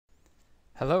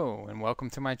Hello and welcome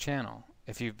to my channel.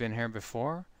 If you've been here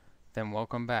before, then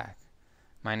welcome back.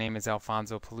 My name is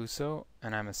Alfonso Peluso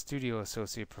and I'm a Studio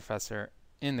Associate Professor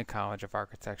in the College of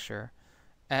Architecture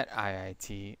at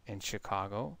IIT in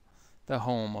Chicago, the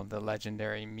home of the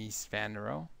legendary Mies van der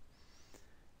Rohe.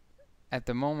 At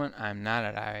the moment I'm not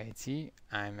at IIT,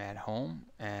 I'm at home,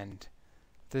 and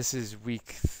this is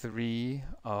week 3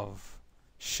 of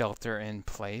shelter in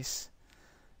place,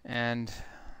 and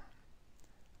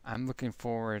I'm looking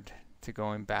forward to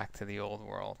going back to the old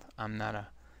world. I'm not a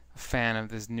fan of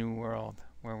this new world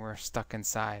where we're stuck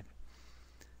inside.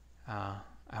 I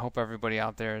hope everybody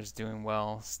out there is doing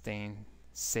well, staying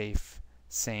safe,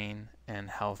 sane, and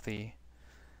healthy.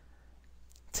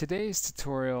 Today's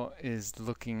tutorial is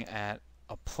looking at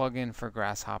a plugin for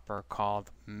Grasshopper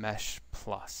called Mesh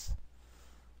Plus.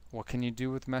 What can you do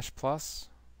with Mesh Plus?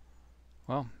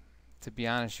 Well, to be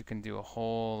honest, you can do a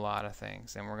whole lot of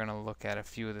things, and we're going to look at a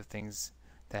few of the things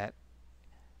that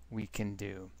we can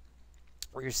do.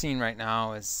 What you're seeing right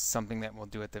now is something that we'll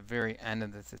do at the very end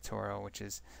of the tutorial, which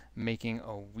is making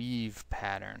a weave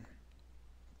pattern.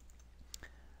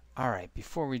 Alright,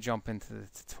 before we jump into the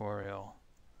tutorial,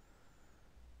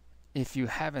 if you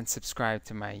haven't subscribed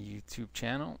to my YouTube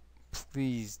channel,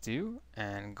 please do,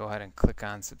 and go ahead and click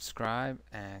on subscribe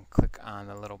and click on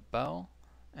the little bell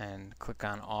and click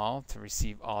on all to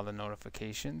receive all the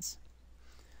notifications.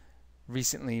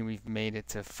 Recently we've made it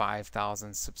to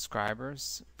 5,000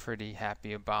 subscribers. Pretty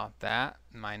happy about that.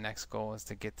 My next goal is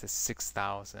to get to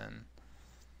 6,000.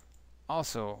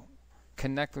 Also,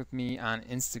 connect with me on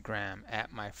Instagram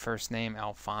at my first name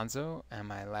Alfonso and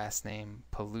my last name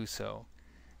Peluso.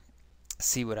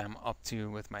 See what I'm up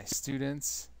to with my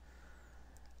students.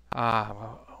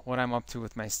 What I'm up to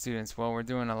with my students, well, we're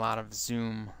doing a lot of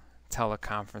Zoom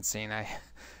teleconferencing.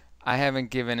 I haven't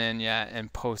given in yet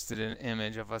and posted an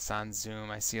image of us on Zoom.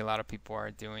 I see a lot of people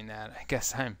are doing that. I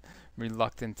guess I'm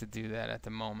reluctant to do that at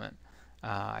the moment.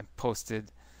 I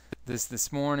posted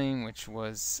this morning, which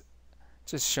was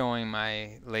just showing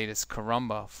my latest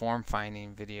Carumba form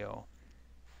finding video.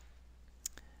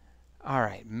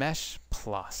 Alright, Mesh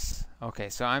Plus. Okay,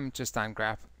 so I'm just on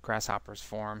Grasshopper's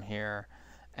forum here,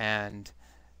 and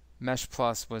Mesh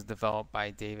Plus was developed by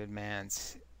David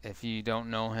Mans. If you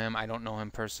don't know him, I don't know him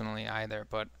personally either,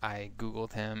 but I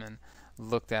Googled him and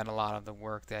looked at a lot of the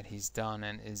work that he's done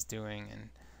and is doing, and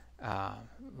a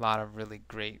lot of really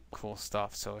great, cool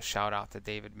stuff. So a shout out to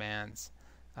David Mans,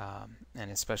 and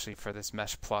especially for this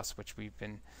Mesh Plus, which we've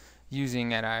been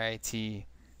using at IIT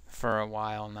for a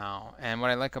while now. And what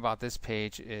I like about this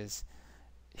page is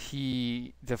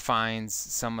he defines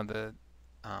some of the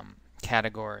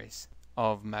categories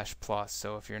of Mesh Plus.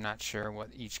 So if you're not sure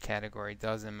what each category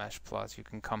does in Mesh Plus, you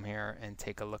can come here and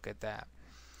take a look at that.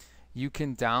 You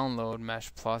can download Mesh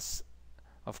Plus,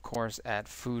 of course, at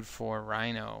Food for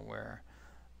Rhino, where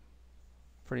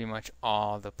pretty much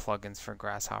all the plugins for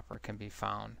Grasshopper can be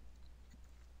found.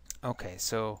 Okay,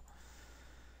 so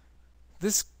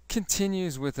this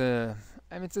continues with it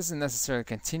doesn't necessarily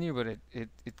continue, but it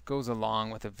goes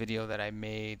along with a video that I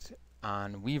made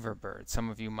on Weaverbird. Some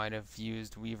of you might have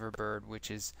used Weaverbird, which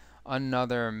is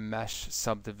another mesh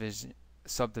subdivision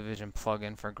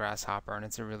plugin for Grasshopper, and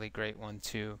it's a really great one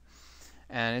too.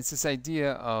 And it's this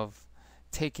idea of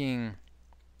taking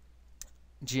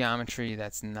geometry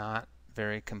that's not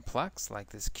very complex, like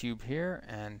this cube here,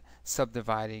 and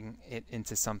subdividing it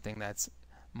into something that's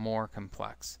more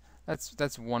complex.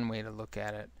 That's one way to look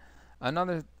at it.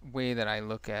 Another way that I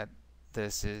look at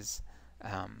this is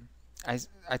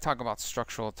I talk about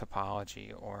structural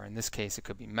topology, or in this case it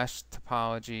could be mesh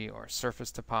topology or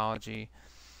surface topology.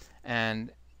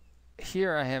 And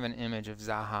here I have an image of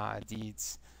Zaha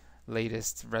Hadid's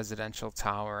latest residential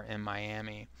tower in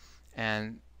Miami.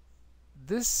 And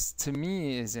this to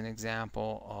me is an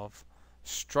example of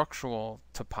structural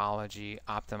topology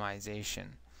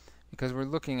optimization, because we're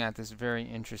looking at this very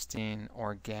interesting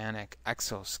organic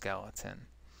exoskeleton.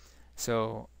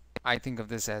 So I think of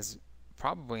this as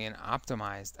probably an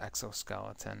optimized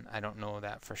exoskeleton. I don't know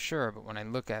that for sure, but when I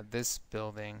look at this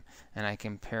building and I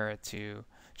compare it to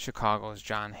Chicago's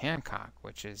John Hancock,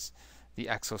 which is the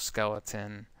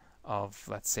exoskeleton of,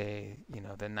 let's say, the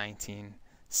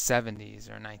 1970s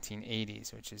or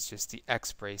 1980s, which is just the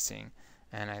X bracing,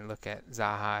 and I look at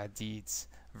Zaha Hadid's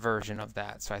version of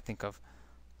that, so I think of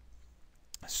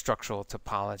structural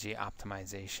topology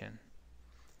optimization.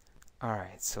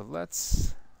 Alright, so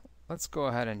let's go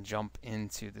ahead and jump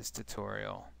into this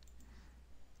tutorial.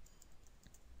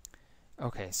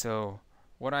 Okay, so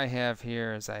what I have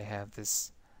here is I have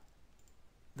this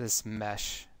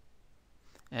mesh,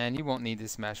 And you won't need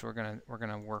this mesh. We're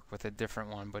gonna work with a different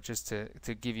one, but just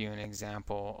to give you an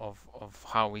example of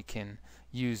how we can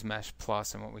use Mesh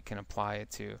Plus and what we can apply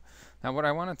it to. Now, what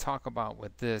I want to talk about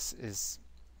with this is,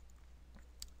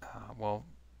 well,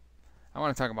 I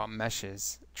want to talk about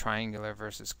meshes, triangular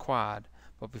versus quad.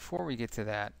 But before we get to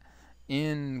that,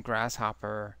 in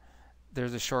Grasshopper,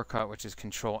 there's a shortcut which is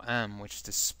Control M, which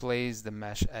displays the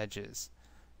mesh edges.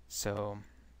 So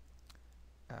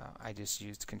I just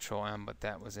used Control M, but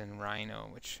that was in Rhino,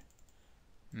 which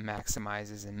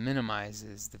maximizes and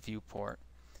minimizes the viewport.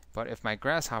 But if my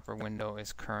Grasshopper window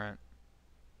is current,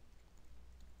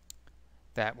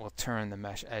 that will turn the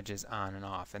mesh edges on and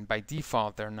off. And by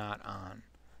default, they're not on.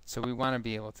 So we want to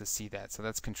be able to see that. So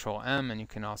that's Control M, and you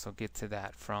can also get to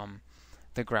that from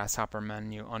the Grasshopper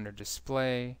menu under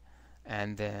Display,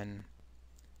 and then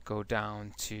go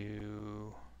down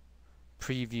to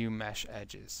Preview Mesh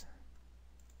Edges.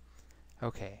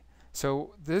 Okay,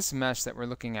 so this mesh that we're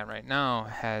looking at right now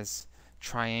has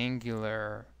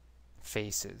triangular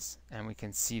faces, and we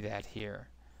can see that here.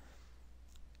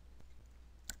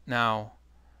 Now,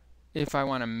 if I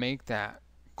want to make that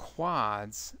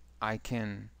quads, I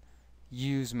can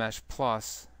use Mesh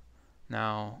Plus.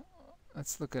 Now,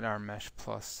 let's look at our Mesh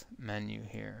Plus menu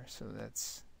here. So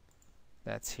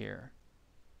that's here.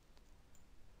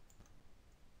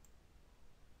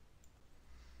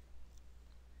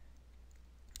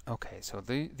 Okay, so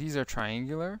these are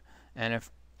triangular, and if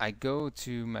I go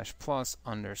to Mesh Plus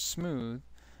under Smooth,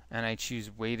 and I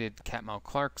choose Weighted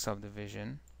Catmull-Clark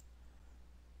subdivision,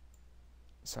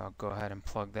 so I'll go ahead and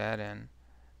plug that in,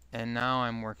 and now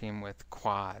I'm working with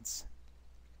quads.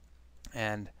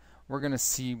 And we're going to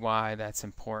see why that's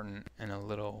important in a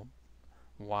little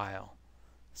while.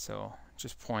 So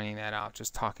just pointing that out,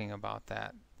 just talking about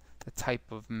that, the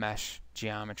type of mesh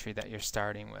geometry that you're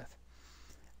starting with.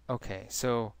 Okay,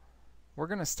 so we're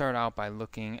going to start out by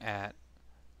looking at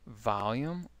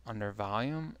volume. Under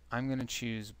volume, I'm going to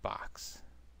choose box.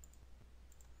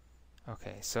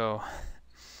 Okay, so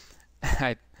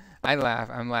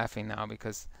I'm laughing now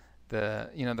because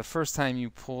the first time you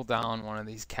pull down one of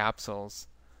these capsules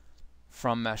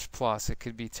from Mesh Plus, it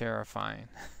could be terrifying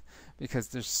because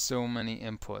there's so many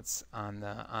inputs on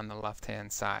the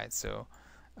left-hand side. So,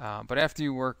 but after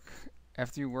you work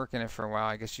in it for a while,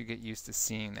 I guess you get used to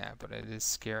seeing that. But it is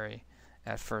scary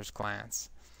at first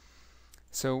glance.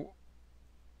 So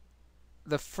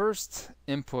the first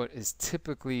input is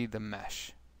typically the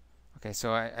mesh. Okay,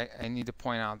 so I need to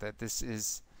point out that this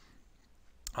is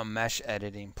a mesh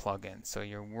editing plugin, so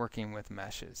you're working with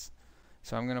meshes.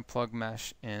 So I'm going to plug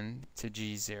mesh in to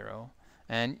G0,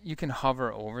 and you can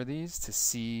hover over these to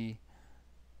see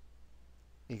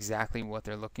exactly what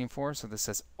they're looking for. So this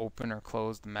says open or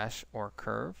closed mesh or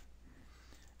curve.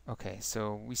 Okay,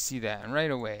 so we see that, and right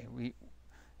away we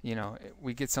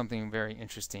get something very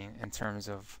interesting in terms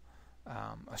of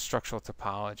a structural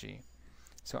topology.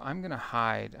 So I'm going to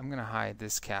hide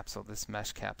this capsule, this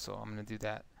mesh capsule. I'm going to do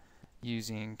that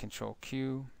using Control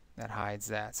Q. That hides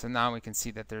that. So now we can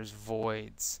see that there's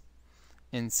voids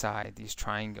inside these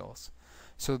triangles.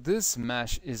 So this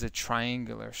mesh is a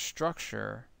triangular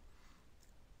structure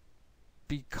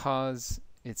because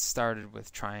it started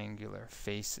with triangular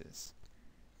faces.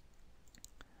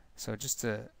 So just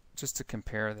to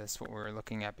compare this, what we were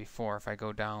looking at before, if I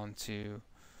go down to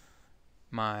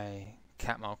my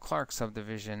Catmull-Clark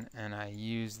subdivision and I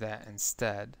use that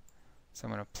instead, so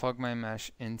I'm going to plug my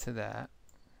mesh into that,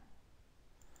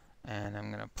 and I'm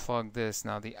going to plug this.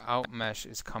 Now the out mesh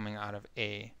is coming out of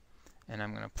A, and I'm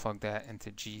going to plug that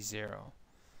into G0.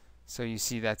 So you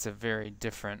see that's a very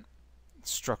different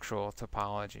structural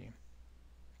topology.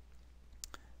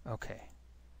 Okay.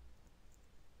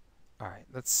 Alright,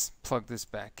 let's plug this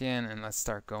back in and let's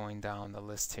start going down the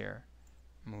list here.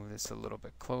 Move this a little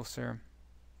bit closer.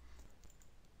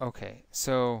 Okay,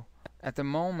 so at the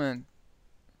moment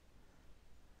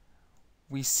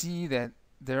we see that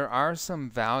there are some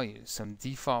values, some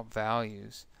default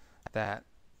values that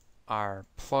are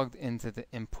plugged into the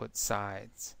input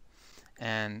sides.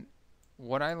 And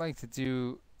what I like to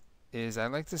do is I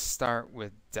like to start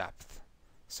with depth.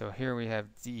 So here we have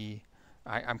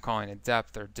I'm calling it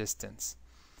depth or distance.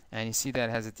 And you see that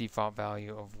has a default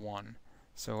value of 1.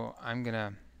 So I'm going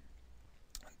to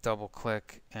double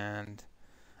click, and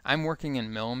I'm working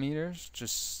in millimeters,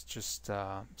 just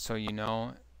so you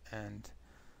know, and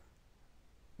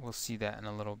we'll see that in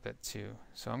a little bit too.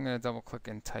 So I'm going to double click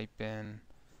and type in,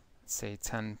 let's say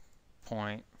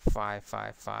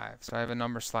 10.555. So I have a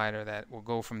number slider that will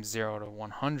go from 0 to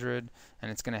 100,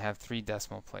 and it's going to have 3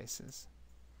 decimal places.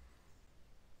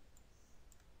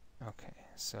 Okay,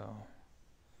 so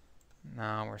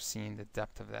Now we're seeing the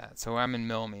depth of that. So I'm in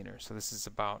millimeters, so this is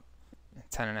about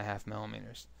 10.5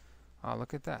 millimeters. Oh,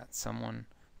 look at that. Someone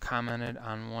commented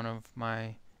on one of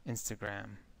my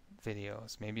Instagram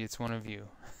videos. Maybe it's one of you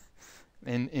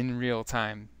in real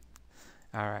time.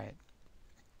 All right.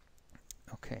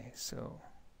 Okay, so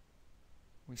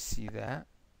we see that.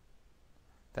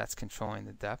 That's controlling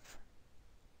the depth.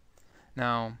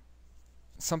 Now,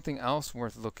 something else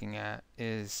worth looking at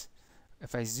is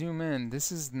if I zoom in,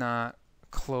 this is not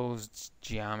closed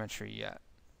geometry yet.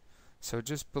 So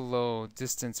just below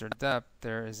distance or depth,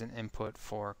 there is an input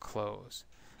for close.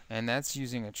 And that's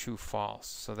using a true false.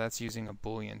 So that's using a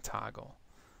Boolean toggle.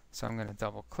 So I'm going to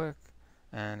double click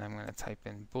and I'm going to type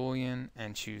in Boolean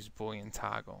and choose Boolean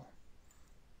toggle.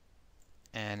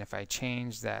 And if I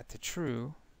change that to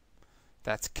true,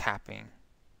 that's capping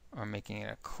or making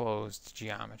it a closed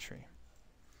geometry.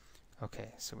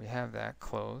 Okay, so we have that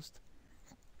closed.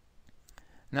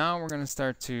 Now we're going to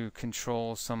start to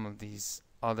control some of these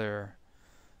other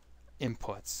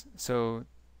inputs. So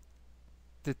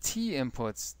the T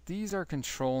inputs, these are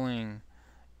controlling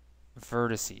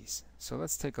vertices. So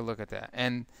let's take a look at that.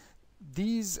 And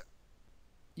these,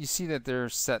 you see that they're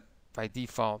set by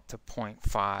default to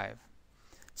 0.5.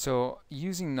 So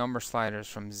using number sliders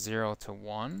from 0 to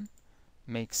 1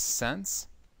 makes sense.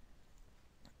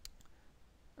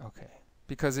 Okay,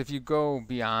 because if you go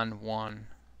beyond 1,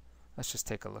 let's just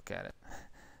take a look at it.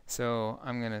 So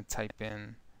I'm going to type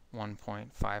in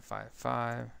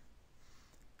 1.555.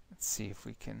 Let's see if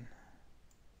we can.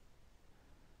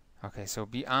 Okay, so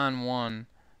beyond 1,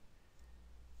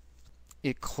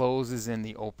 it closes in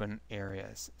the open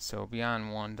areas. So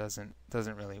beyond 1 doesn't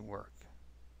really work.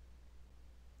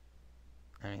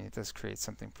 I mean, it does create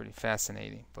something pretty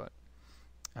fascinating, but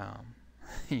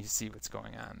you see what's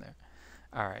going on there.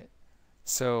 All right,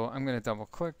 so I'm going to double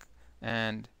click,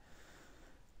 and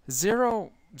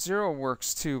 0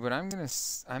 works too, but I'm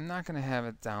not gonna have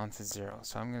it down to 0.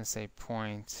 So I'm gonna say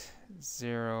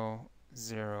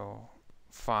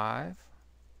 0.005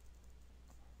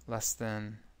 less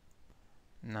than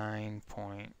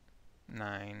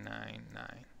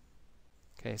 9.999.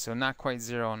 Okay, so not quite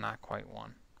 0, not quite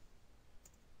 1.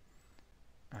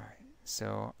 All right,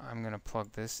 so I'm gonna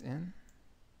plug this in.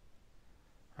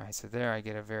 All right, so there I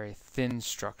get a very thin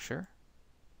structure.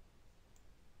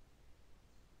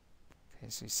 Okay,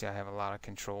 so you see I have a lot of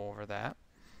control over that.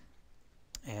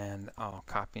 And I'll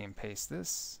copy and paste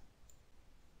this.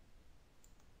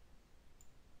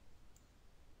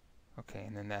 Okay,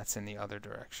 and then that's in the other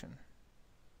direction.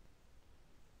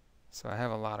 So I have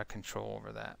a lot of control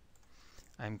over that.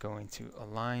 I'm going to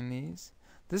align these.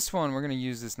 This one, we're going to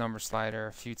use this number slider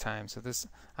a few times. So this,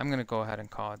 I'm going to go ahead and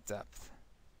call it depth.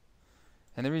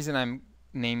 And the reason I'm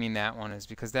naming that one is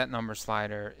because that number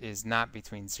slider is not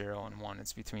between 0 and 1.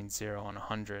 It's between 0 and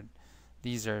 100.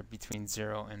 These are between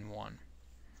 0 and 1.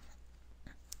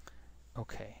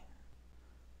 Okay.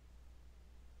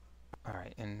 All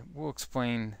right, and we'll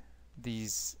explain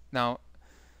these. Now,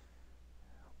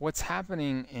 what's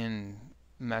happening in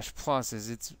Mesh Plus is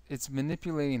it's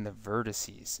manipulating the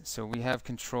vertices. So we have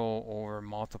control over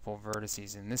multiple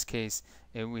vertices. In this case,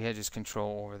 we had just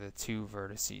control over the 2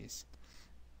 vertices.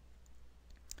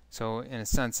 So in a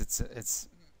sense, it's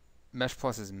Mesh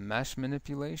Plus is mesh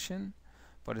manipulation,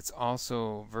 but it's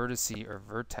also vertice or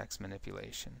vertex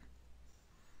manipulation.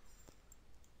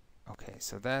 Okay,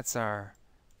 so that's our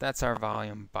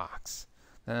volume box.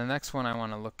 Then the next one I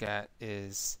want to look at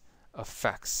is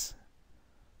effects.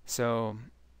 So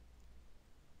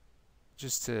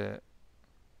just to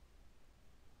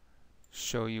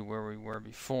show you where we were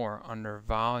before, under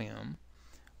volume,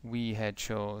 we had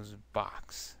chose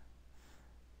box.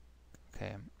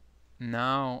 Okay,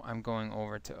 now I'm going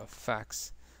over to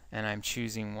effects and I'm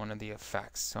choosing one of the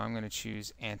effects. So I'm going to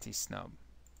choose anti-snub.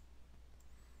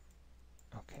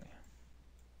 Okay.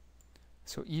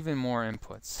 So even more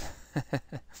inputs.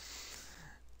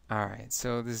 All right,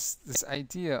 so this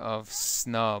idea of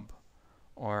snub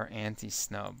or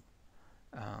anti-snub.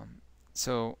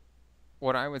 So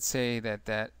what I would say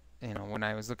that when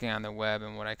I was looking on the web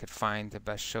and what I could find to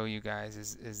best show you guys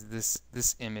is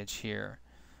this image here,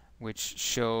 which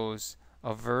shows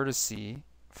a vertice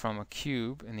from a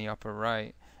cube in the upper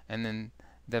right, and then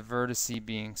the vertice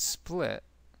being split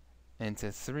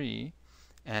into 3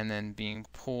 and then being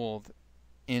pulled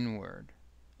inward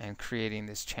and creating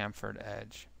this chamfered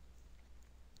edge.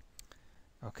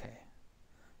 Okay,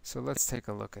 so let's take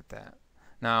a look at that.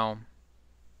 Now,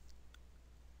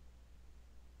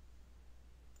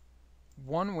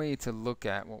 one way to look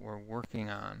at what we're working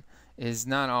on is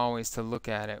not always to look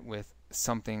at it with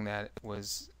something that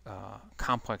was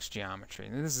complex geometry.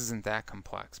 And this isn't that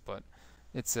complex, but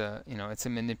it's a, you know, it's a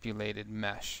manipulated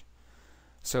mesh.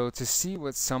 So to see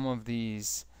what some of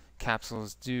these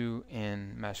capsules do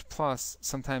in Mesh Plus,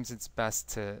 sometimes it's best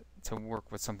to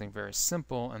work with something very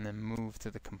simple and then move to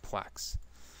the complex.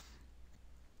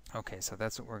 Okay, so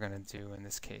that's what we're going to do in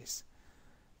this case.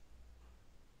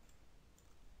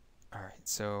 Alright,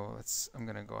 so I'm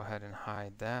going to go ahead and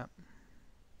hide that.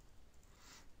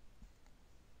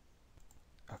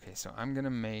 Okay, so I'm going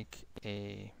to make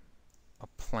a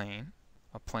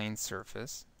plane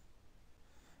surface,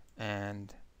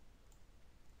 and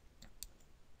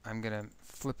I'm going to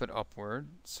flip it upward,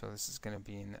 so this is going to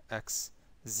be in the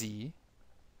XZ,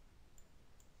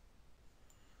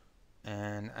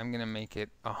 and I'm going to make it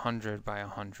 100 by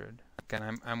 100.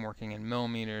 Again, I'm working in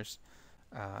millimeters.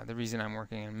 The reason I'm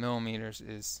working in millimeters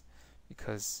is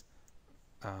because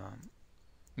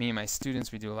me and my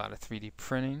students, we do a lot of 3D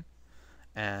printing,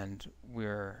 and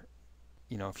we're,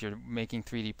 you know, if you're making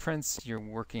 3D prints, you're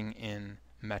working in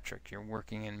metric, you're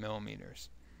working in millimeters,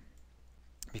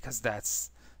 because that's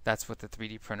what the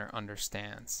 3D printer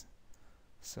understands.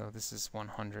 So this is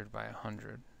 100 by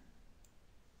 100.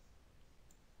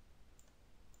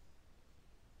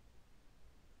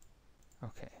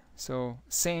 Okay, so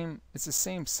it's the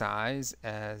same size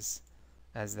as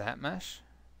that mesh.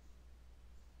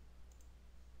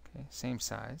 Okay, same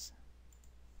size.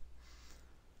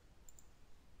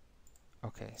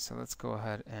 Okay, so let's go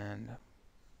ahead and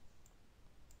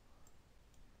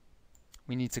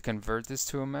we need to convert this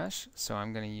to a mesh, so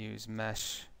I'm going to use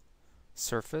mesh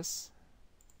surface.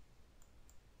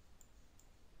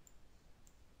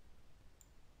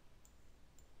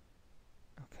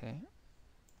 Okay,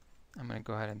 I'm going to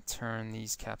go ahead and turn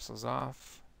these capsules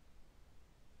off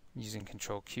using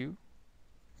Control Q.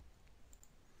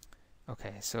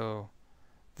 Okay, so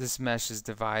this mesh is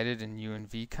divided in U and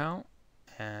V count,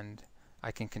 and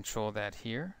I can control that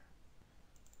here.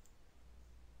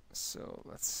 So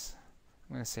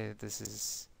I'm going to say that this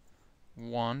is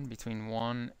 1, between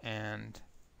 1 and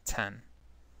 10,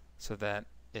 so that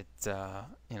it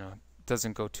you know,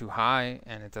 doesn't go too high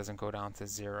and it doesn't go down to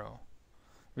 0.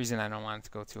 The reason I don't want it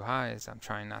to go too high is I'm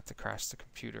trying not to crash the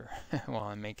computer while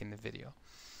I'm making the video.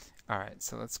 Alright,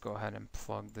 so let's go ahead and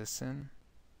plug this in.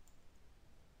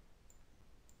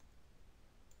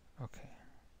 Okay.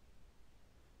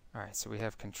 Alright, so we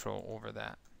have control over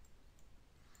that.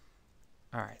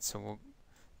 Alright, so we'll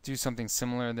do something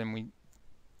similar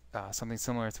something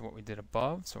similar to what we did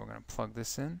above. So we're going to plug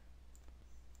this in.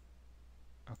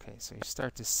 Okay, so you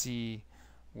start to see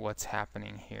what's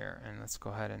happening here, and let's go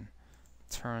ahead and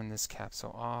turn this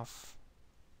capsule off.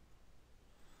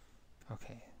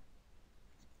 Okay,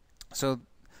 so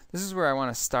this is where I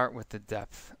want to start with the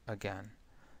depth again.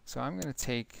 So I'm going to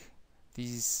take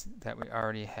these that we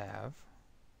already have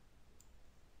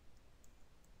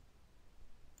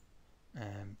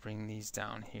and bring these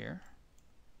down here.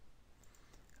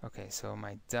 Okay, so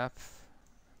my depth,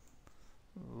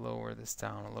 lower this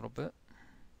down a little bit.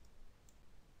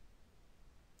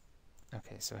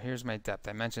 Okay, so here's my depth.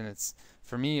 I mentioned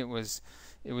for me it was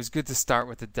good to start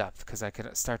with the depth because I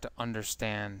could start to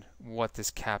understand what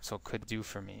this capsule could do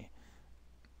for me.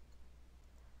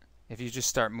 If you just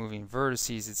start moving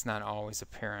vertices, it's not always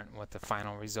apparent what the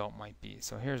final result might be.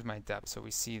 So here's my depth. So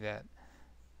we see that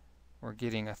we're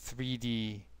getting a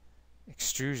 3D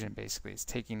extrusion. Basically, it's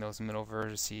taking those middle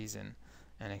vertices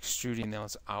and extruding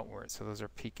those outwards. So those are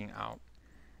peeking out.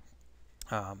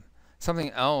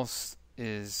 Something else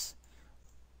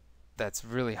that's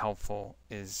really helpful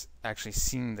is actually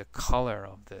seeing the color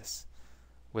of this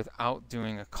without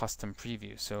doing a custom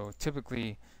preview. So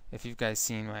typically, if you have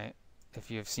seen my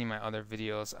other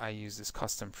videos, I use this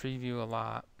custom preview a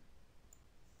lot,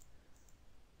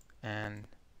 and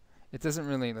it doesn't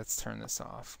really, let's turn this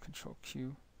off, Control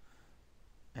Q,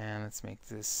 and let's make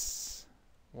this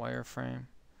wireframe.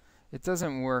 It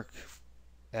doesn't work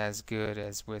as good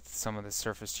as with some of the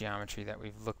surface geometry that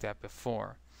we've looked at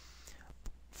before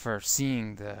for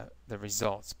seeing the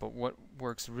results. But what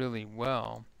works really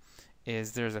well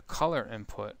is there's a color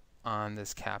input on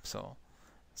this capsule.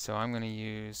 So I'm going to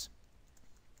use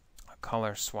a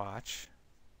color swatch.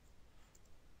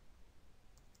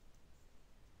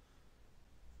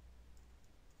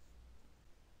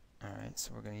 Alright,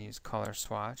 so we're going to use color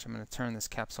swatch. I'm going to turn this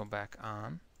capsule back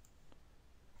on.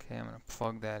 Okay, I'm going to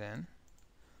plug that in.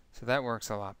 So that works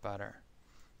a lot better.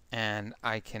 And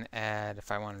I can add,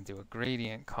 if I want to do a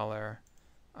gradient color,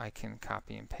 I can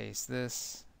copy and paste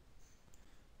this,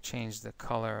 change the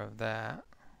color of that,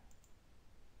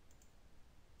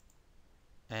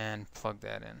 and plug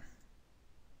that in.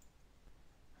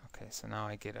 Okay, so now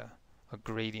I get a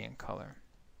gradient color.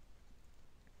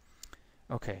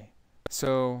 Okay,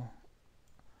 So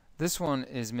this one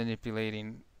is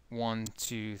manipulating 1,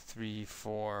 2, 3,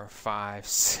 4, 5,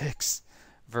 6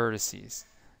 vertices.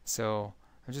 So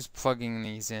I'm just plugging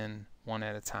these in one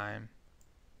at a time.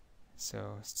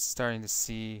 So starting to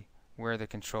see where the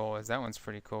control is. That one's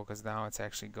pretty cool because now it's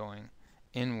actually going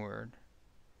inward.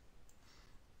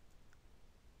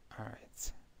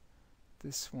 Alright,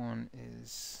 this one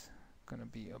is going to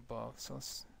be above. So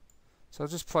I'm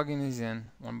just plugging these in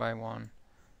one by one,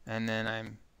 and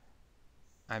then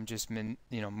I'm just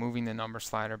moving the number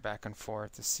slider back and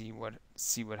forth to see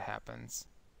what happens.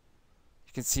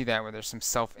 You can see that where there's some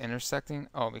self-intersecting.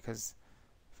 Oh, because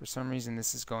for some reason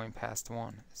this is going past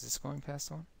 1. Is this going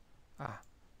past 1? Ah,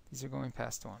 these are going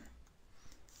past 1.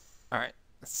 Alright,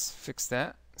 let's fix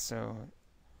that. So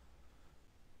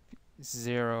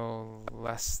 0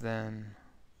 less than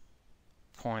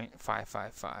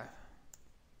 0.555.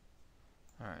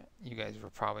 Alright, you guys were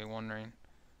probably wondering.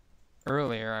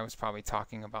 Earlier I was probably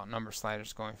talking about number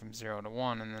sliders going from 0 to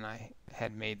 1, and then I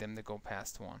had made them to go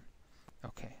past 1.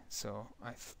 Okay, so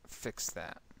I fixed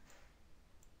that.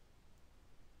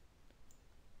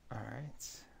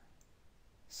 Alright,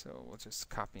 so we'll just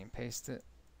copy and paste it.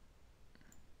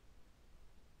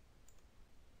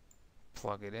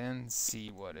 Plug it in, see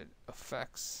what it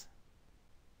affects.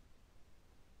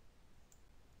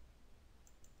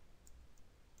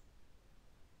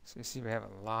 So you see we have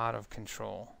a lot of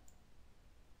control.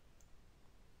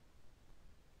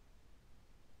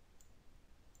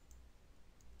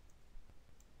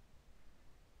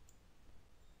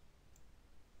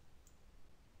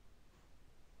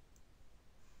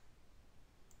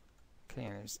 Okay,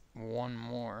 and there's one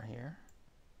more here.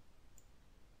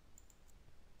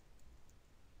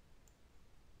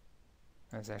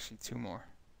 There's actually two more.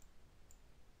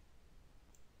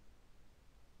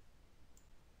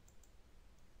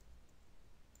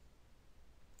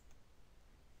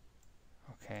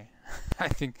 Okay, I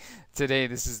think today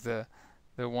this is the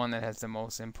one that has the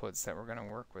most inputs that we're going to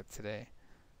work with today.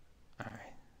 All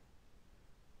right.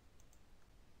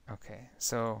 Okay,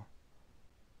 so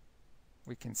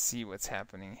we can see what's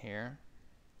happening here.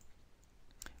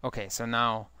 Okay, so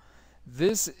now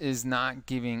this is not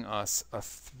giving us a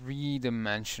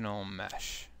three-dimensional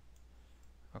mesh.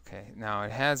 Okay, now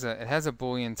it has a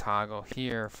Boolean toggle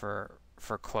here for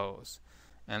close,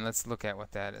 and let's look at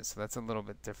what that is. So that's a little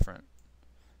bit different.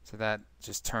 So that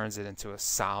just turns it into a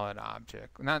solid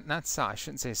object. Not solid. I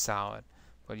shouldn't say solid,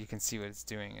 but you can see what it's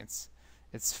doing.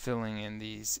 It's filling in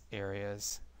these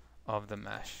areas of the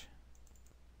mesh.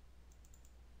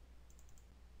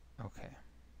 Okay.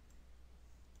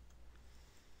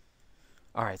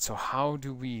 All right. So how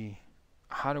do we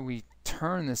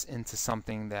turn this into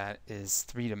something that is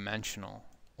three-dimensional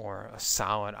or a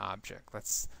solid object?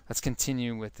 Let's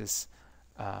continue with this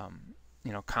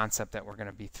concept that we're going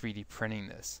to be 3D printing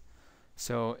this.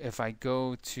 So if I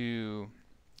go to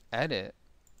edit,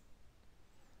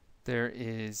 there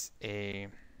is a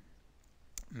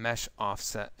mesh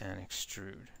offset and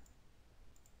extrude.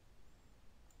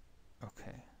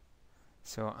 Okay,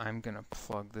 so I'm going to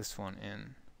plug this one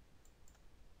in.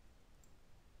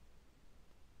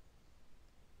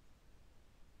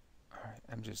 Alright,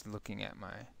 I'm just looking at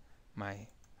my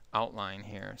outline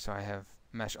here. So I have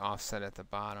mesh offset at the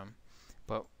bottom,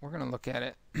 but we're going to look at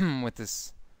it with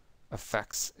this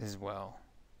effects as well.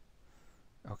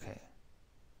 Okay.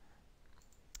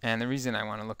 And the reason I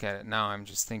want to look at it now, I'm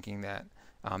just thinking that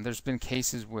there's been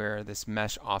cases where this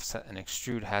mesh offset and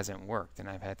extrude hasn't worked, and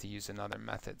I've had to use another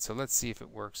method. So let's see if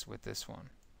it works with this one.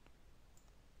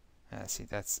 See,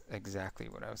 that's exactly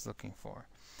what I was looking for.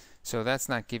 So that's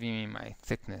not giving me my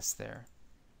thickness there.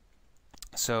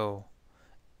 So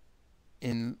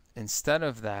instead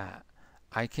of that,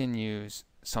 I can use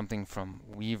something from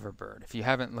Weaverbird. If you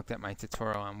haven't looked at my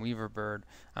tutorial on Weaverbird,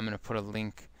 I'm going to put a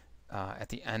link at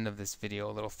the end of this video,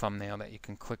 a little thumbnail that you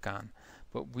can click on.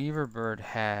 But Weaverbird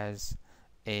has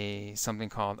something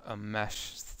called a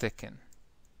mesh thicken.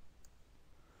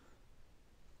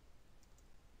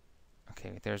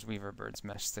 Okay, there's Weaverbird's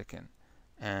mesh thicken,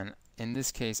 and in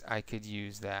this case, I could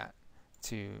use that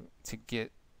to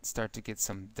start to get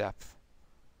some depth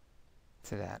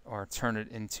to that, or turn it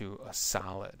into a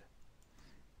solid.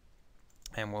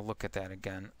 And we'll look at that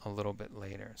again a little bit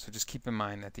later. So just keep in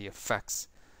mind that the effects,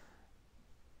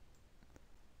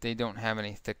 they don't have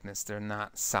any thickness. They're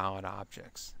not solid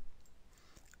objects.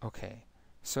 Okay,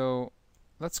 so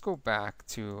let's go back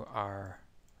to our,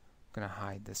 I'm going to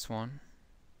hide this one.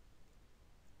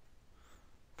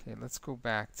 Okay, let's go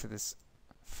back to this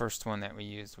first one that we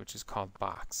used, which is called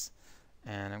box.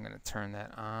 And I'm going to turn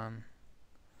that on.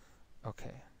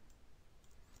 Okay.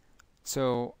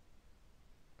 So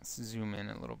let's zoom in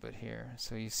a little bit here.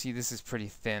 So you see this is pretty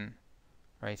thin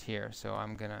right here. So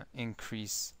I'm gonna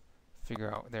increase,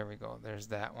 figure out, there we go, there's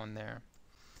that one there.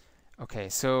 Okay,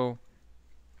 so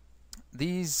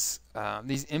these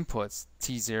inputs,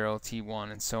 T0,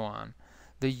 T1, and so on,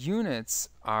 the units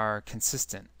are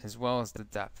consistent as well as the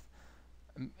depth.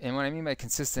 And what I mean by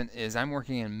consistent is I'm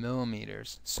working in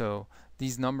millimeters. So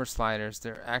these number sliders,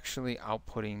 they're actually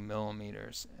outputting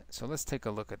millimeters. So let's take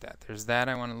a look at that. There's that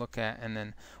I want to look at, and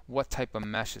then what type of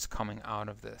mesh is coming out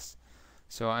of this.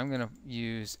 So I'm going to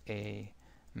use a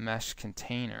mesh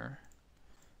container,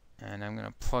 and I'm going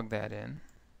to plug that in.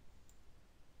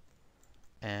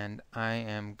 And I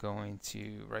am going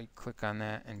to right click on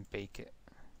that and bake it.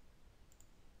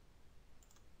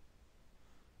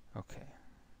 Okay.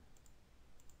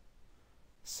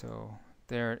 So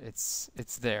there, it's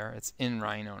there. It's in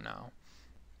Rhino now.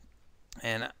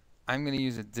 And I'm going to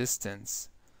use a distance.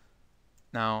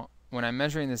 Now, when I'm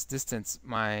measuring this distance,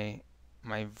 my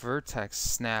vertex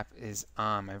snap is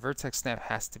on. My vertex snap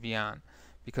has to be on,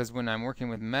 because when I'm working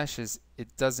with meshes,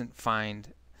 it doesn't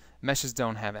find, meshes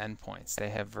don't have endpoints.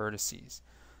 They have vertices.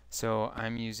 So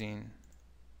I'm using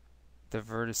the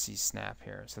vertices snap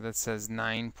here. So that says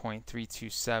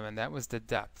 9.327. That was the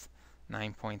depth.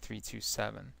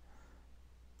 9.327.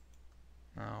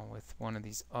 Now with one of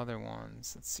these other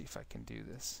ones, let's see if I can do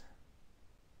this.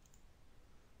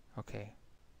 Okay,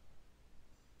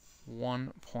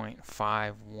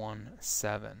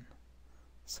 1.517.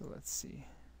 So let's see.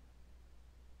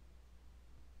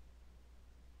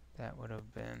 That would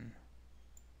have been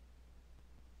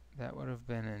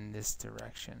in this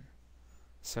direction.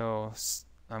 So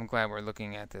I'm glad we're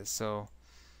looking at this. So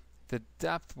the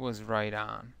depth was right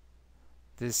on.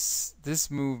 This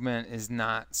movement is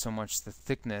not so much the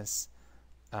thickness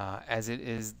as it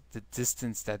is the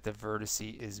distance that the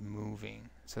vertice is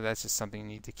moving. So that's just something you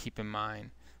need to keep in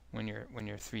mind when you're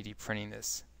 3D printing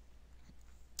this.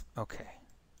 Okay.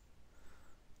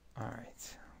 All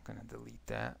right. I'm gonna delete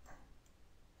that.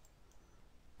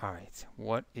 All right.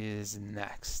 What is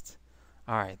next?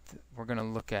 All right. We're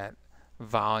gonna look at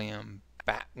volume,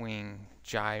 batwing,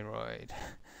 gyroid.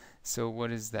 So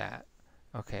what is that?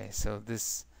 Okay, so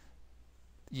this,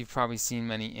 you've probably seen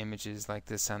many images like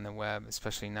this on the web,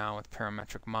 especially now with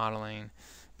parametric modeling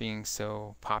being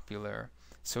so popular.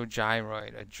 So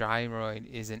gyroid, a gyroid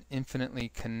is an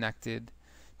infinitely connected,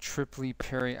 triply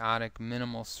periodic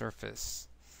minimal surface.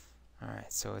 All right,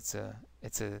 so it's a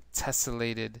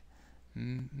tessellated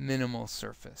minimal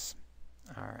surface.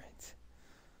 All right.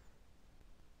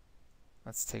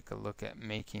 Let's take a look at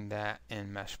making that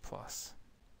in Mesh Plus.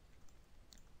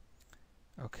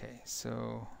 Okay,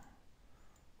 so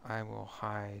I will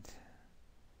hide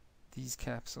these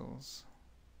capsules.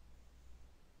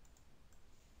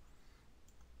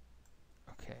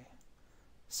 Okay,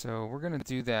 so we're going to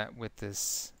do that with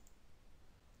this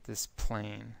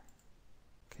plane.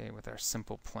 Okay, with our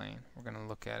simple plane. We're going to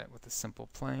look at it with the simple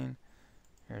plane.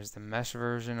 Here's the mesh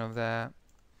version of that.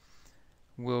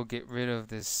 We'll get rid of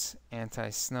this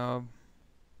anti-snub.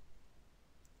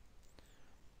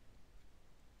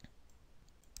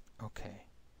 Okay,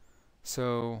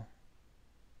 so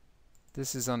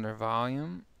this is under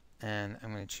volume, and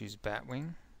I'm going to choose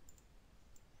batwing.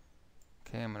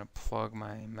 Okay, I'm going to plug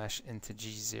my mesh into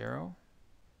G0.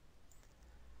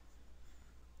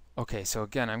 Okay, so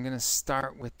again, I'm going to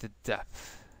start with the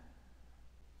depth.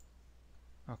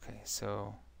 Okay,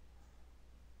 so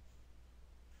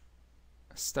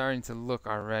starting to look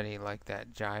already like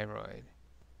that gyroid.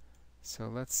 So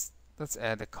let's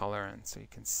add the color in so you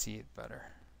can see it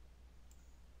better.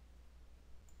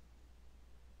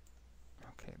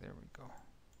 Okay, there we go.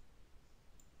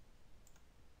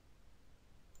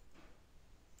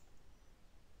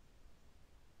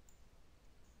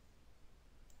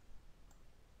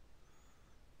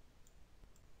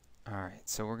 Alright,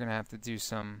 so we're going to have to do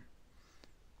some,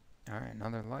 alright,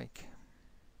 another like.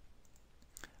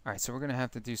 Alright, so we're going to have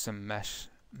to do some mesh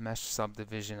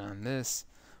subdivision on this.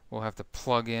 We'll have to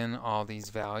plug in all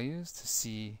these values to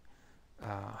see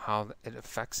how it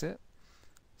affects it.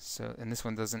 So, and this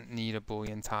one doesn't need a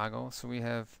Boolean toggle, so we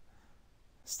have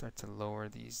start to lower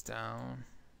these down.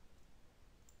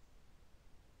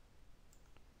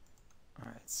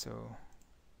 Alright, so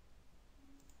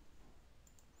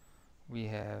we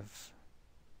have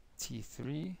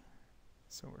T3,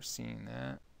 so we're seeing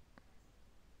that.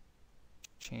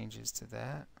 Changes to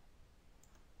that.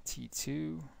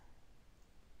 T2,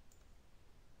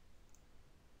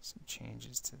 some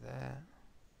changes to that.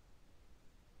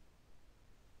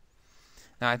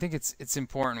 Now I think it's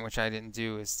important, which I didn't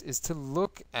do, is to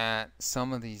look at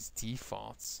some of these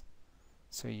defaults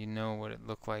so you know what it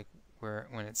looked like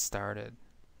when it started.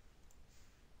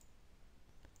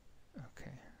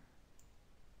 Okay,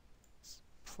 let's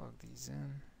plug these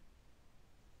in.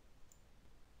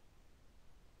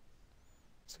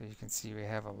 So you can see we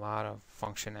have a lot of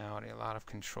functionality, a lot of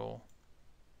control.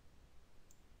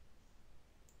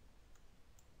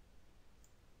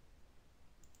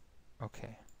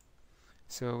 Okay,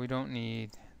 so we don't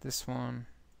need this one,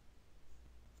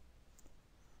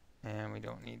 and we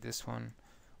don't need this one.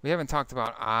 We haven't talked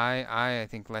about I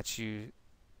think lets you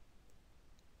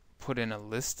put in a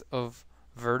list of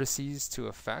vertices to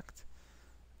affect,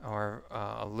 or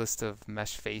a list of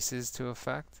mesh faces to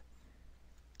affect.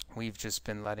 We've just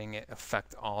been letting it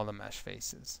affect all the mesh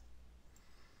faces.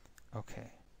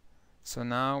 Okay, so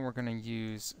now we're going to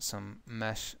use some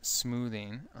mesh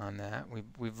smoothing on that.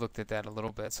 We've looked at that a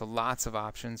little bit. So lots of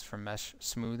options for mesh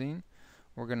smoothing.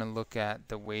 We're going to look at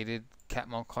the weighted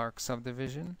Catmull-Clark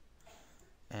subdivision,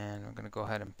 and we're going to go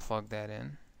ahead and plug that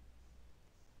in.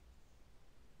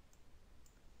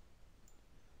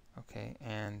 Okay,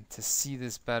 and to see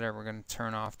this better, we're going to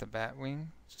turn off the bat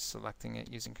wing, just selecting it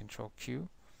using Control Q.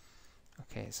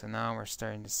 Okay, so now we're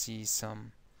starting to see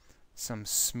some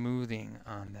smoothing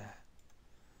on that.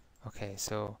 Okay,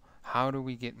 so how do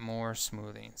we get more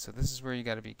smoothing? So this is where you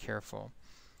got to be careful.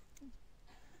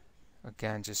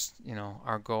 Again, just, you know,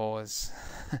 our goal is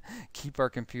keep our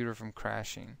computer from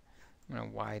crashing. I'm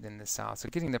going to widen this out. So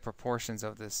getting the proportions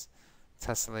of this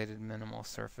tessellated minimal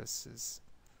surface is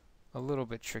a little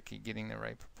bit tricky, getting the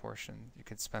right proportion. You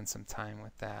could spend some time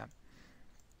with that.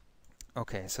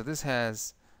 Okay, so this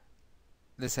has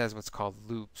what's called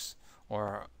loops,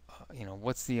 or you know,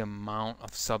 what's the amount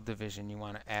of subdivision you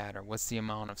want to add, or what's the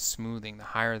amount of smoothing. The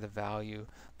higher the value,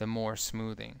 the more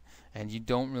smoothing, and you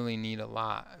don't really need a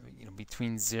lot. You know,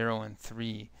 between 0 and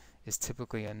 3 is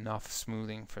typically enough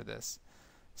smoothing for this.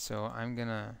 So I'm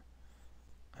gonna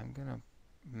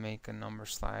make a number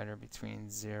slider between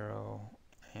 0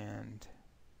 and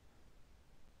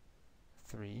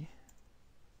 3.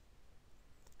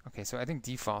 Okay, so I think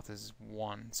default is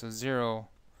 1. So 0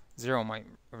 might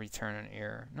return an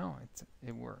error. No,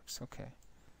 it works. Okay,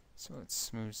 so it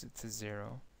smooths it to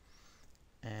 0,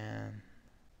 and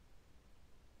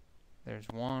there's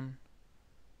 1,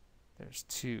 there's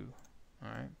 2. All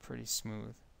right, pretty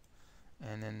smooth.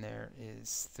 And then there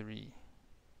is 3,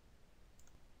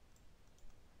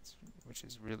 which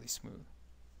is really smooth.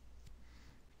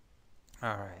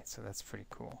 All right, so that's pretty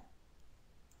cool.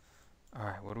 All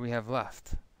right, what do we have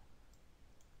left?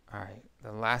 All right,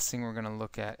 the last thing we're going to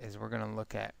look at is we're going to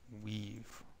look at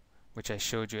weave, which I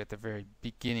showed you at the very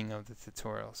beginning of the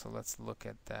tutorial. So let's look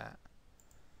at that.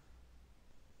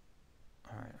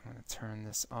 All right, I'm going to turn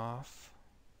this off.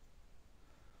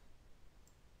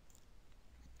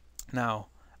 Now,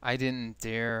 I didn't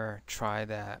dare try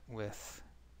that with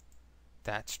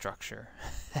that structure.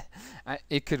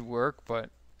 It could work, but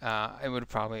it would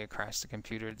probably have crashed the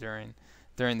computer during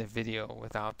the video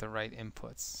without the right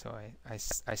inputs, so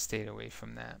I stayed away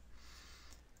from that.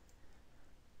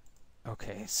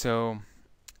 Okay, so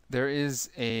there is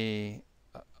a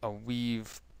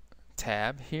weave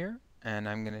tab here, and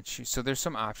I'm going to choose. So there's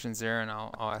some options there, and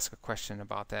I'll ask a question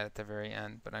about that at the very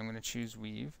end. But I'm going to choose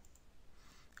weave.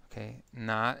 Okay,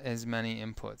 not as many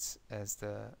inputs as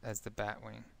the bat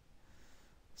wing.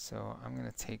 So I'm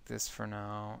going to take this for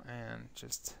now and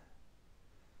just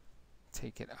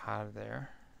take it out of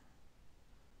there.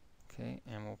 Okay,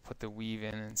 and we'll put the weave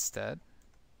in instead.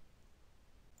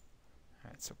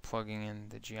 Alright, so plugging in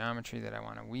the geometry that I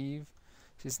want to weave.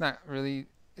 It's not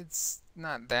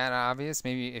that obvious.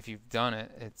 Maybe if you've done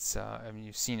it, I mean,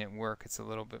 you've seen it work, it's a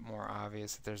little bit more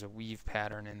obvious that there's a weave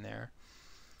pattern in there.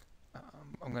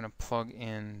 I'm going to plug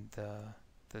in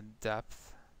the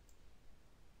depth.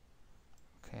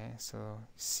 Okay, so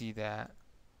you see that,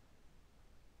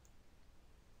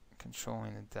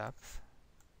 controlling the depth.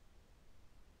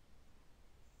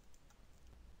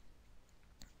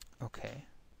 Okay,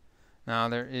 now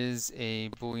there is a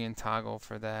Boolean toggle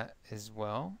for that as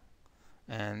well,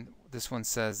 and this one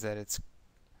says that it's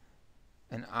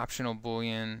an optional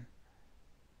Boolean,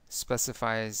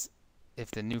 specifies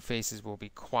if the new faces will be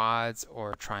quads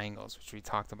or triangles, which we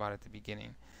talked about at the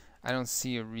beginning. I don't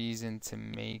see a reason to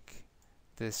make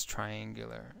this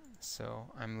triangular,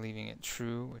 so I'm leaving it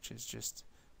true, which is just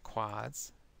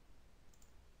quads.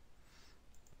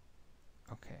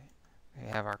 Okay, we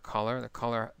have our color. The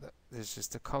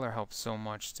color helps so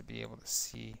much to be able to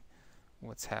see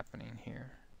what's happening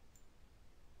here.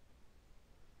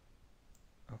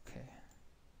 Okay,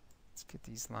 let's get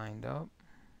these lined up.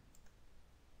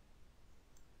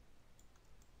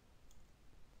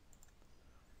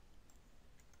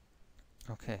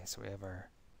 Okay, so we have our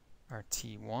our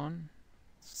T1.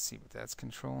 Let's see what that's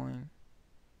controlling.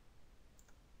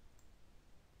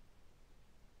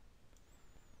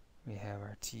 We have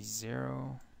our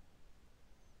T0.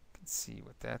 Let's see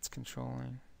what that's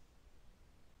controlling.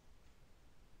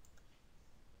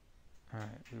 Alright,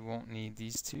 we won't need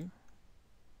these two.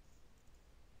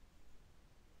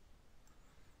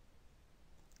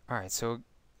 Alright, so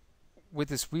with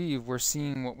this weave, we're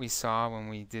seeing what we saw when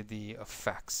we did the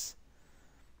effects,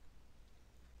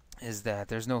 is that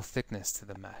there's no thickness to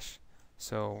the mesh.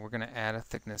 So we're going to add a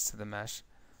thickness to the mesh.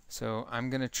 So I'm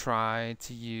going to try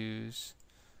to use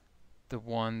the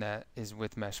one that is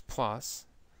with Mesh Plus,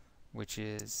 which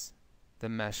is the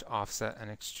mesh offset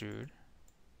and extrude.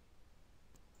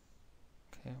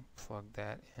 Okay, I'll plug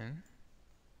that in.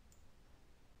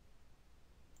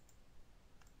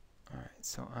 Alright,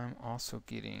 so I'm also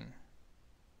getting,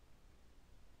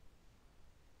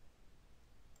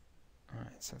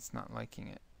 alright, so it's not liking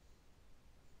it.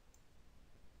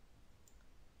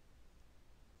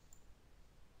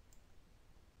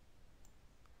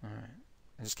 Alright,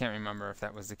 I just can't remember if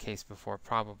that was the case before,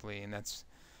 probably, and that's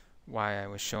why I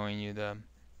was showing you the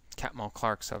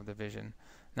Catmull-Clark subdivision.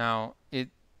 Now,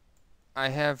 I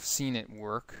have seen it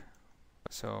work,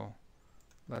 so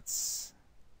let's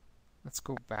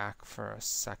go back for a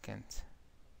second.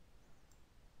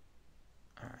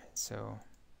 Alright, so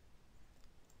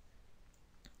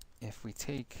if we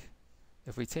take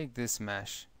this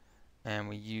mesh and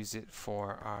we use it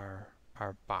for our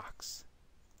box.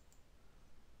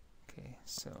 Okay,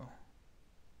 so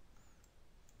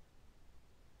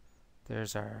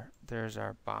there's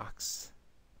our box.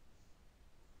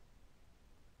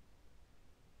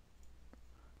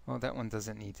 Well, that one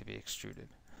doesn't need to be extruded.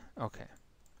 Okay.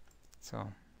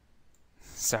 So,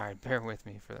 sorry, bear with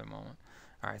me for the moment.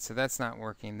 Alright, so that's not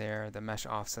working there. The mesh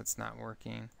offset's not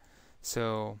working.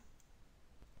 So,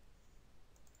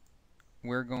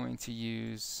 we're going to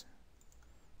use,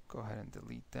 go ahead and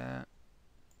delete that.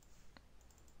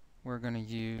 We're going to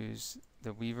use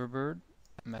the Weaver Bird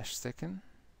mesh thicken.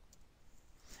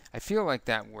 I feel like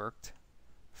that worked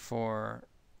for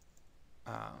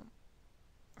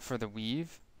the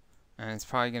weave, and it's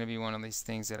probably going to be one of these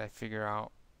things that I figure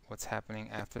out what's happening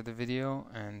after the video,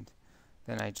 and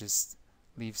then I just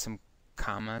leave some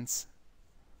comments.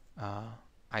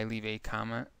 I leave a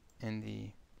comment in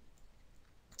the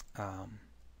I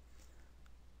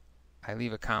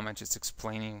leave a comment just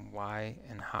explaining why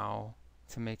and how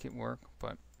to make it work.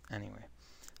 But anyway,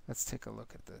 let's take a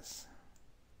look at this.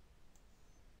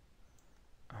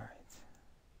 Alright,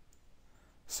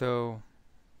 so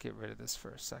get rid of this for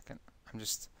a second. I'm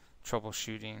just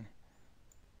troubleshooting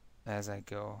as I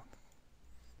go,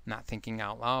 not thinking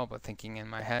out loud, but thinking in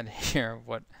my head here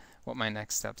what my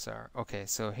next steps are. Okay,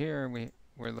 so here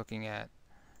we're looking at,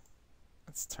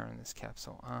 let's turn this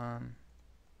capsule on.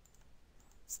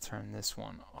 Let's turn this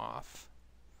one off.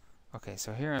 Okay,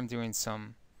 so here I'm doing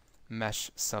some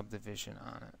mesh subdivision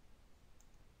on it.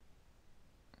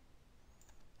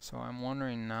 So I'm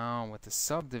wondering now with the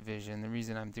subdivision, the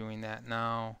reason I'm doing that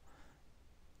now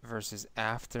versus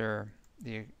after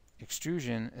the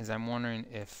extrusion is I'm wondering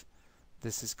if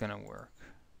this is going to work.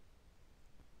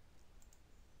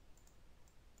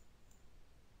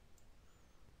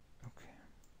 Okay,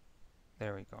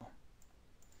 there we go.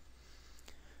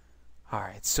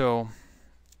 Alright, so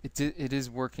it is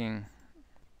working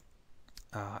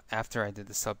after I did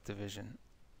the subdivision.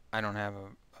 I don't have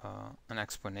an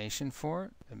explanation for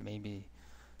it. It may be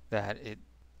that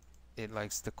it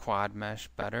likes the quad mesh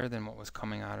better than what was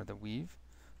coming out of the weave,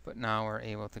 but now we're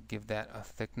able to give that a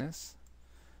thickness.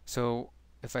 So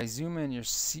if I zoom in,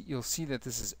 you'll see that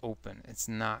this is open. It's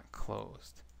not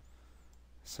closed.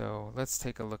 So let's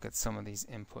take a look at some of these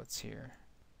inputs here.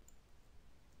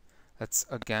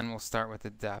 Again, we'll start with the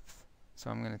depth. So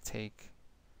I'm going to take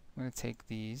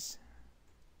these,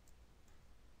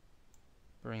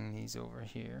 bring these over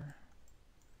here.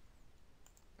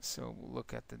 So we'll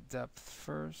look at the depth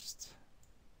first.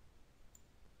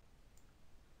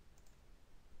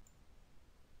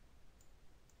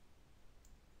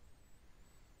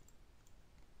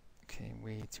 Okay,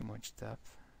 way too much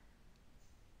depth.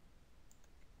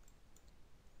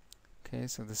 Okay,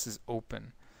 so this is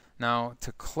open. Now,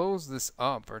 to close this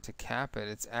up or to cap it,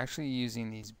 it's actually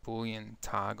using these Boolean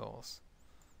toggles.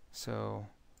 So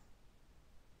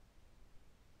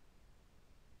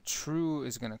true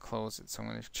is going to close it, so I'm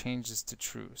going to change this to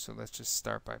true. So let's just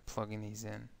start by plugging these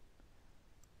in.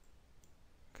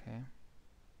 Okay.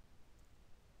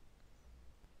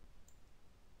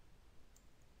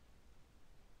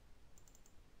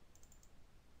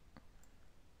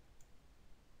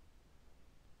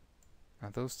 Now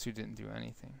those two didn't do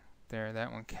anything. there.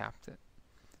 That one capped it.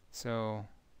 So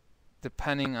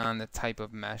depending on the type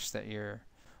of mesh that you're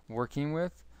working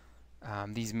with,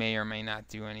 these may or may not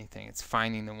do anything. It's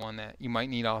finding the one that you might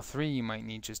need all three, you might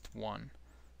need just one.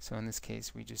 So in this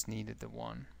case, we just needed the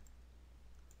one.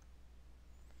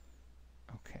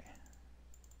 Okay.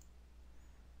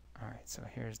 Alright, so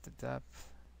here's the depth.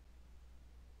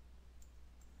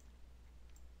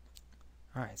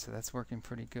 Alright, so that's working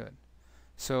pretty good.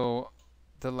 So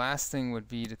the last thing would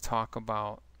be to talk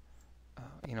about,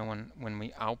 you know, when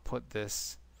we output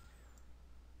this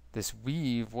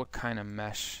weave, what kind of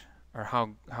mesh, or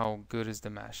how good is the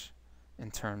mesh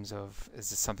in terms of, is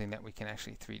this something that we can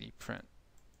actually 3D print?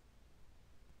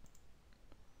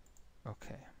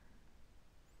 Okay.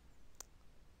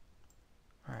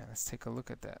 Alright, let's take a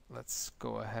look at that. Let's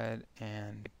go ahead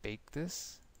and bake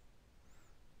this.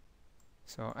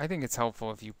 So I think it's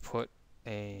helpful if you put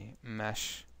a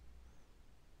mesh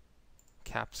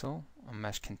capsule, a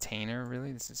mesh container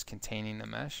really. This is containing the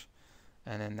mesh.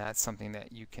 And then that's something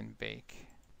that you can bake.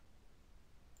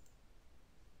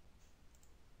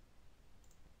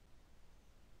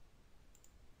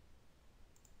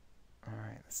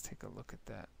 Alright, let's take a look at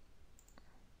that.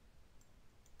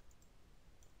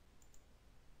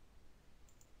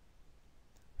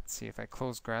 Let's see if I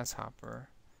close Grasshopper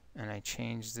and I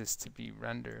change this to be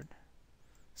rendered.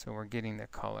 So we're getting the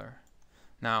color.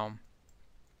 Now,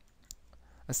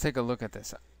 let's take a look at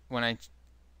this. When I,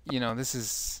 this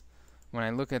is, when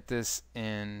I look at this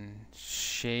in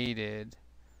shaded,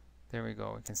 there we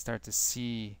go, we can start to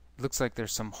see, it looks like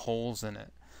there's some holes in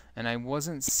it. And I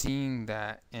wasn't seeing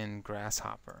that in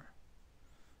Grasshopper.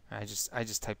 I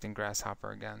just typed in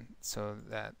Grasshopper again so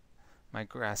that my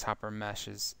Grasshopper mesh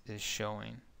is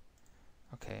showing.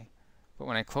 Okay, but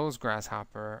when I close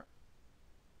Grasshopper,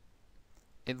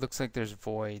 it looks like there's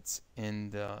voids in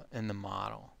the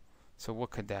model. So what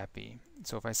could that be?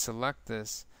 So if I select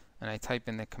this and I type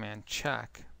in the command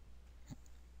check,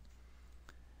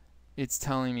 it's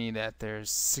telling me that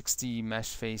there's 60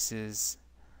 mesh faces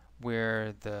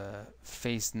where the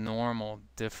face normal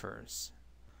differs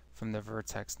from the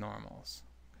vertex normals.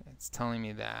 Okay, it's telling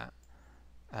me that.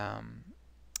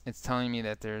 It's telling me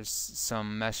that there's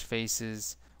some mesh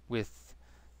faces with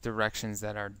directions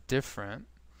that are different,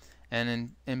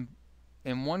 and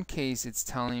in one case it's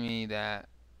telling me that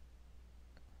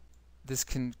this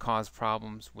can cause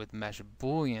problems with mesh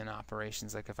Boolean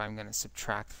operations, like if I'm going to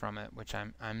subtract from it, which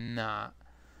I'm not.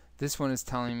 This one is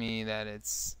telling me that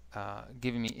it's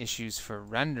giving me issues for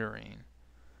rendering.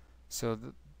 So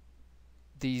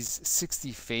these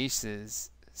 60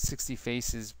 faces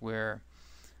where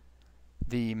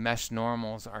the mesh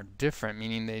normals are different,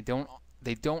 meaning they don't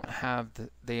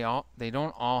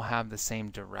all have the same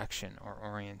direction or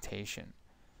orientation.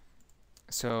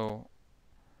 So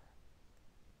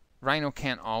Rhino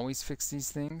can't always fix these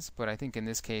things, but I think in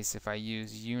this case, if I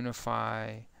use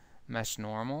unify mesh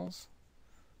normals,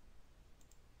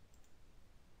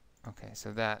 okay,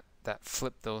 so that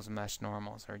flipped those mesh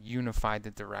normals or unified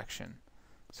the direction.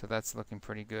 So that's looking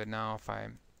pretty good. Now if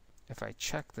I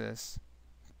check this,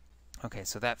 okay,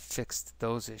 so that fixed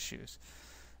those issues.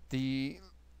 The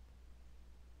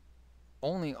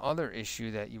only other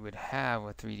issue that you would have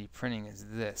with 3D printing is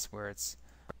this,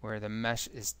 where the mesh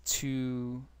is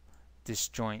two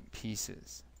disjoint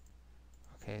pieces.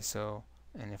 Okay, so,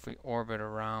 and if we orbit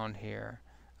around here,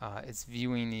 it's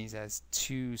viewing these as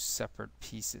two separate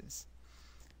pieces.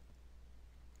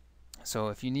 So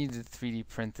if you needed to 3D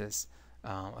print this,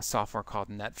 a software called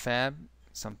NetFab,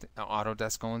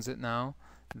 Autodesk owns it now,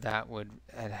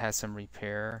 it has some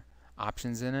repair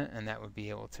options in it, and that would be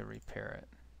able to repair it.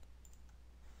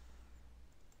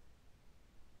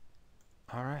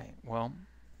 Alright, well,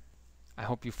 I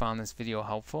hope you found this video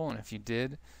helpful, and if you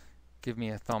did, give me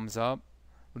a thumbs up,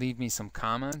 leave me some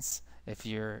comments. If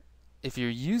you're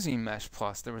using Mesh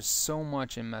Plus, there was so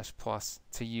much in Mesh Plus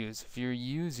to use. If you're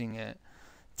using it,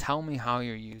 tell me how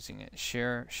you're using it.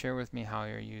 Share with me how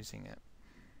you're using it.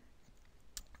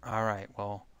 Alright,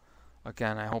 well,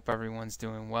 again, I hope everyone's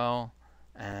doing well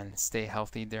and stay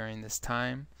healthy during this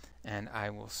time, and I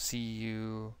will see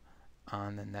you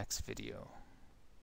on the next video.